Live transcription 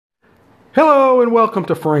Hello and welcome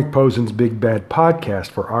to Frank Posen's Big Bad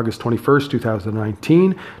Podcast for August 21st,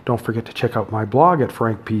 2019. Don't forget to check out my blog at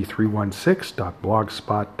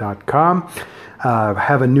frankp316.blogspot.com. I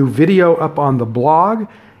have a new video up on the blog.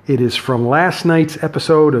 It is from last night's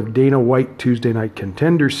episode of Dana White Tuesday Night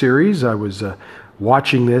Contender Series. I was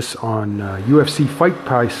watching this on UFC Fight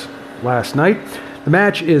Pass last night. The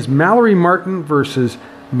match is Mallory Martin versus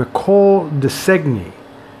Micol Desegni.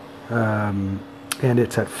 And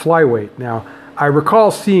it's at flyweight. Now, I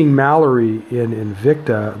recall seeing Mallory in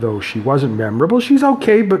Invicta, though she wasn't memorable. She's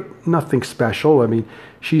okay, but nothing special. I mean,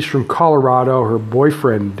 she's from Colorado. Her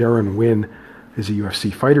boyfriend, Darren Wynn, is a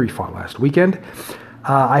UFC fighter. He fought last weekend.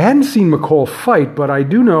 I hadn't seen Micol fight, but I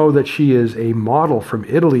do know that she is a model from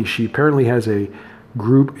Italy. She apparently has a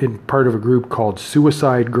group, part of a group called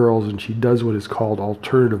Suicide Girls, and she does what is called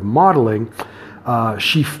alternative modeling.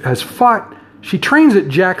 She has fought. She trains at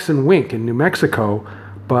Jackson Wink in New Mexico,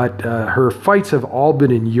 but her fights have all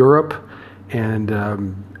been in Europe, and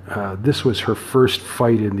this was her first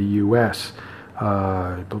fight in the U.S.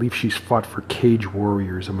 I believe she's fought for Cage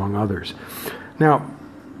Warriors, among others. Now,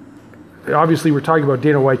 obviously we're talking about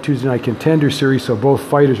Dana White Tuesday Night Contender Series, so both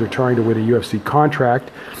fighters are trying to win a UFC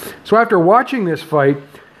contract. So after watching this fight,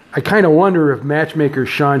 I kind of wonder if matchmakers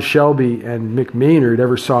Sean Shelby and Mick Maynard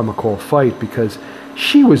ever saw Micol fight, because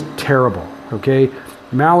she was terrible. Okay,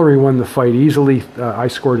 Mallory won the fight easily. I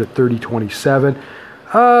scored at 30-27.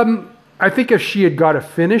 I think if she had got a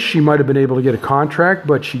finish, she might have been able to get a contract,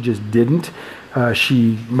 but she just didn't.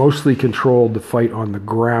 She mostly controlled the fight on the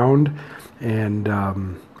ground, and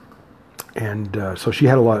so she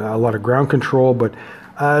had a lot of ground control, but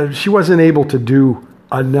she wasn't able to do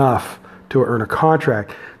enough to earn a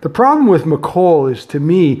contract. The problem with Micol is, to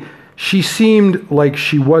me, she seemed like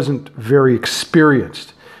she wasn't very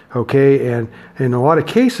experienced. Okay, and in a lot of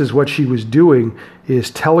cases, what she was doing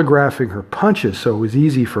is telegraphing her punches, so it was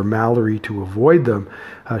easy for Mallory to avoid them.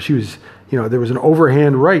 There was an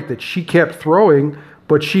overhand right that she kept throwing,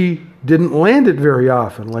 but she didn't land it very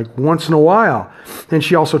often, like once in a while. And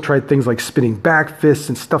she also tried things like spinning back fists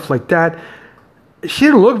and stuff like that. She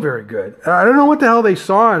didn't look very good. I don't know what the hell they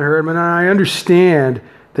saw in her. I mean, I understand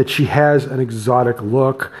that she has an exotic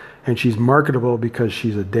look and she's marketable because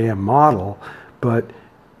she's a damn model, but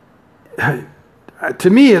to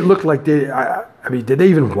me, it looked like did they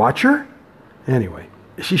even watch her? Anyway,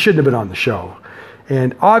 she shouldn't have been on the show.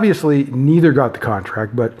 And obviously, neither got the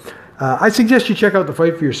contract, but I suggest you check out the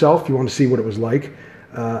fight for yourself if you want to see what it was like.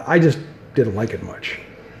 I just didn't like it much.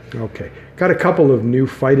 Okay, got a couple of new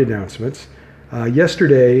fight announcements.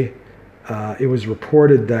 Yesterday, it was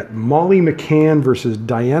reported that Molly McCann versus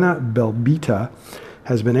Diana Belbita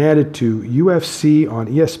has been added to UFC on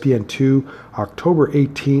ESPN2 October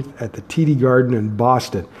 18th at the TD Garden in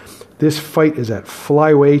Boston. This fight is at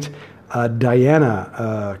flyweight.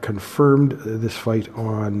 Diana confirmed this fight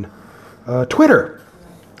on Twitter.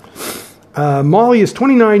 Molly is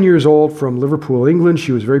 29 years old, from Liverpool, England.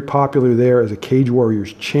 She was very popular there as a Cage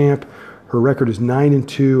Warriors champ. Her record is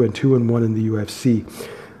 9-2 and 2-1 in the UFC.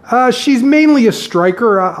 She's mainly a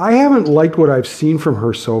striker. I haven't liked what I've seen from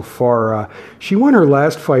her so far. She won her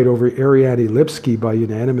last fight over Ariane Lipski by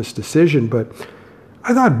unanimous decision, but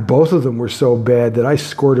I thought both of them were so bad that I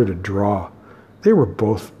scored it a draw. They were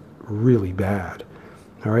both really bad.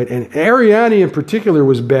 All right, and Ariane in particular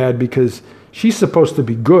was bad because she's supposed to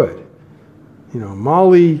be good.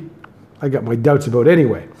 Molly, I got my doubts about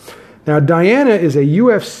anyway. Now, Diana is a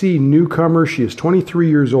UFC newcomer. She is 23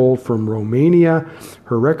 years old, from Romania.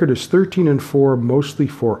 Her record is 13-4, mostly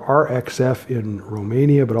for RXF in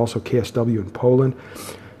Romania, but also KSW in Poland.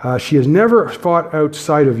 She has never fought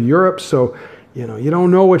outside of Europe, so you don't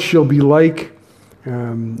know what she'll be like.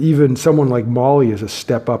 Even someone like Molly is a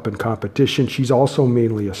step up in competition. She's also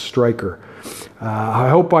mainly a striker. I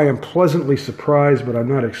hope I am pleasantly surprised, but I'm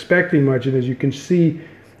not expecting much. And as you can see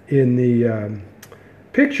in the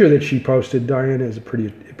picture that she posted, Diana is a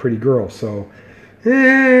pretty girl. So,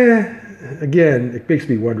 again, it makes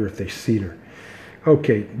me wonder if they've seen her.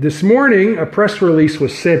 Okay, this morning a press release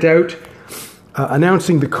was sent out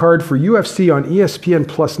announcing the card for UFC on ESPN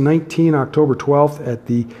Plus 19, October 12th at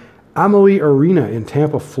the Amalie Arena in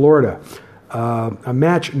Tampa, Florida. A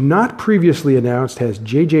match not previously announced has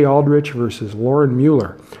J.J. Aldrich versus Lauren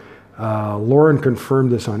Mueller. Lauren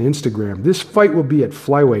confirmed this on Instagram. This fight will be at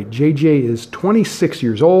flyweight. JJ is 26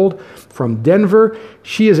 years old, from Denver.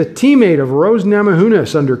 She is a teammate of Rose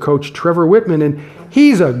Namajunas under coach Trevor Whitman, and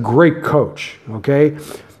he's a great coach, okay?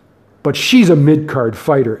 But she's a mid-card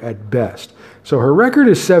fighter at best. So her record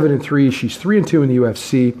is 7-3. She's 3-2 in the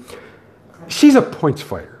UFC. She's a points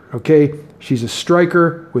fighter, okay? She's a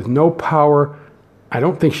striker with no power. I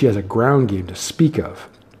don't think she has a ground game to speak of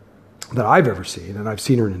that I've ever seen, and I've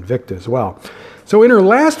seen her in Invicta as well. So in her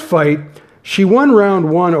last fight, she won round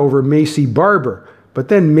 1 over Macy Barber, but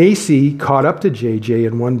then Macy caught up to JJ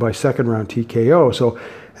and won by second round TKO. So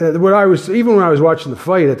when I was watching the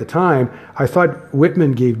fight at the time, I thought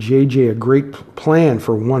Wittman gave JJ a great plan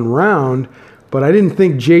for 1 round, but I didn't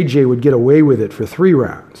think JJ would get away with it for 3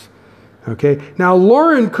 rounds. Okay. Now,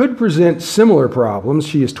 Lauren could present similar problems.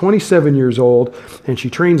 She is 27 years old, and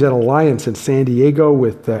she trains at Alliance in San Diego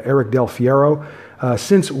with Eric Del Fiero.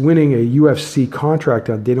 Since winning a UFC contract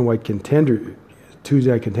on Dana White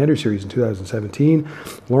Tuesday Night Contender Series in 2017,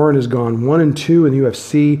 Lauren has gone 1-2 in the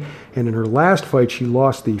UFC, and in her last fight, she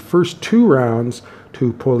lost the first 2 rounds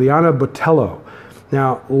to Poliana Botelho.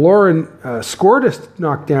 Now, Lauren scored a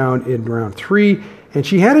knockdown in round 3, and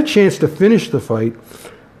she had a chance to finish the fight,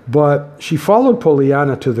 but she followed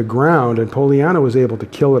Poliana to the ground, and Poliana was able to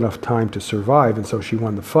kill enough time to survive, and so she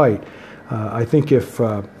won the fight. I think if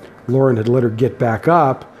Lauren had let her get back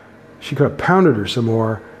up, she could have pounded her some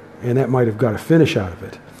more, and that might have got a finish out of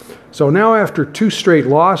it. So now after 2 straight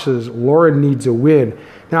losses, Lauren needs a win.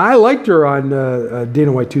 Now, I liked her on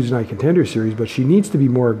Dana White Tuesday Night Contender Series, but she needs to be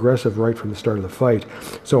more aggressive right from the start of the fight.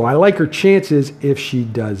 So I like her chances if she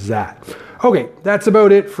does that. Okay, that's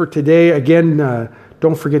about it for today. Again,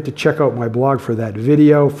 don't forget to check out my blog for that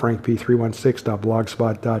video,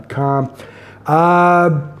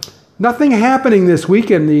 frankp316.blogspot.com. Nothing happening this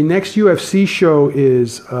weekend. The next UFC show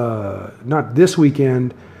is not this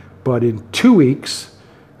weekend, but in 2 weeks.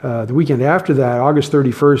 The weekend after that, August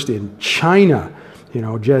 31st in China. You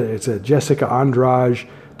know, it's Jessica Andrade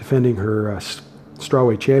defending her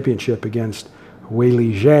strawweight championship against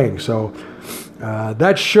Weili Zhang. So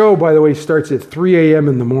that show, by the way, starts at 3 a.m.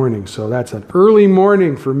 in the morning. So that's an early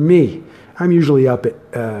morning for me. I'm usually up at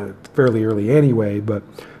fairly early anyway, but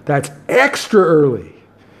that's extra early.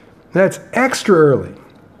 That's extra early.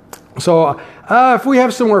 So if we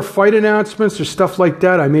have some more fight announcements or stuff like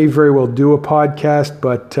that, I may very well do a podcast,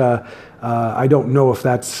 but I don't know if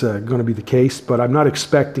that's going to be the case. But I'm not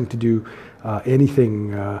expecting to do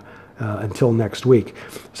anything until next week.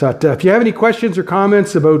 So if you have any questions or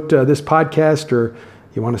comments about this podcast, or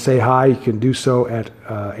you want to say hi, you can do so at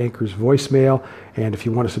Anchor's voicemail. And if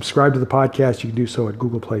you want to subscribe to the podcast, you can do so at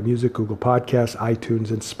Google Play Music, Google Podcasts,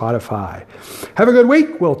 iTunes, and Spotify. Have a good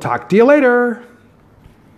week. We'll talk to you later.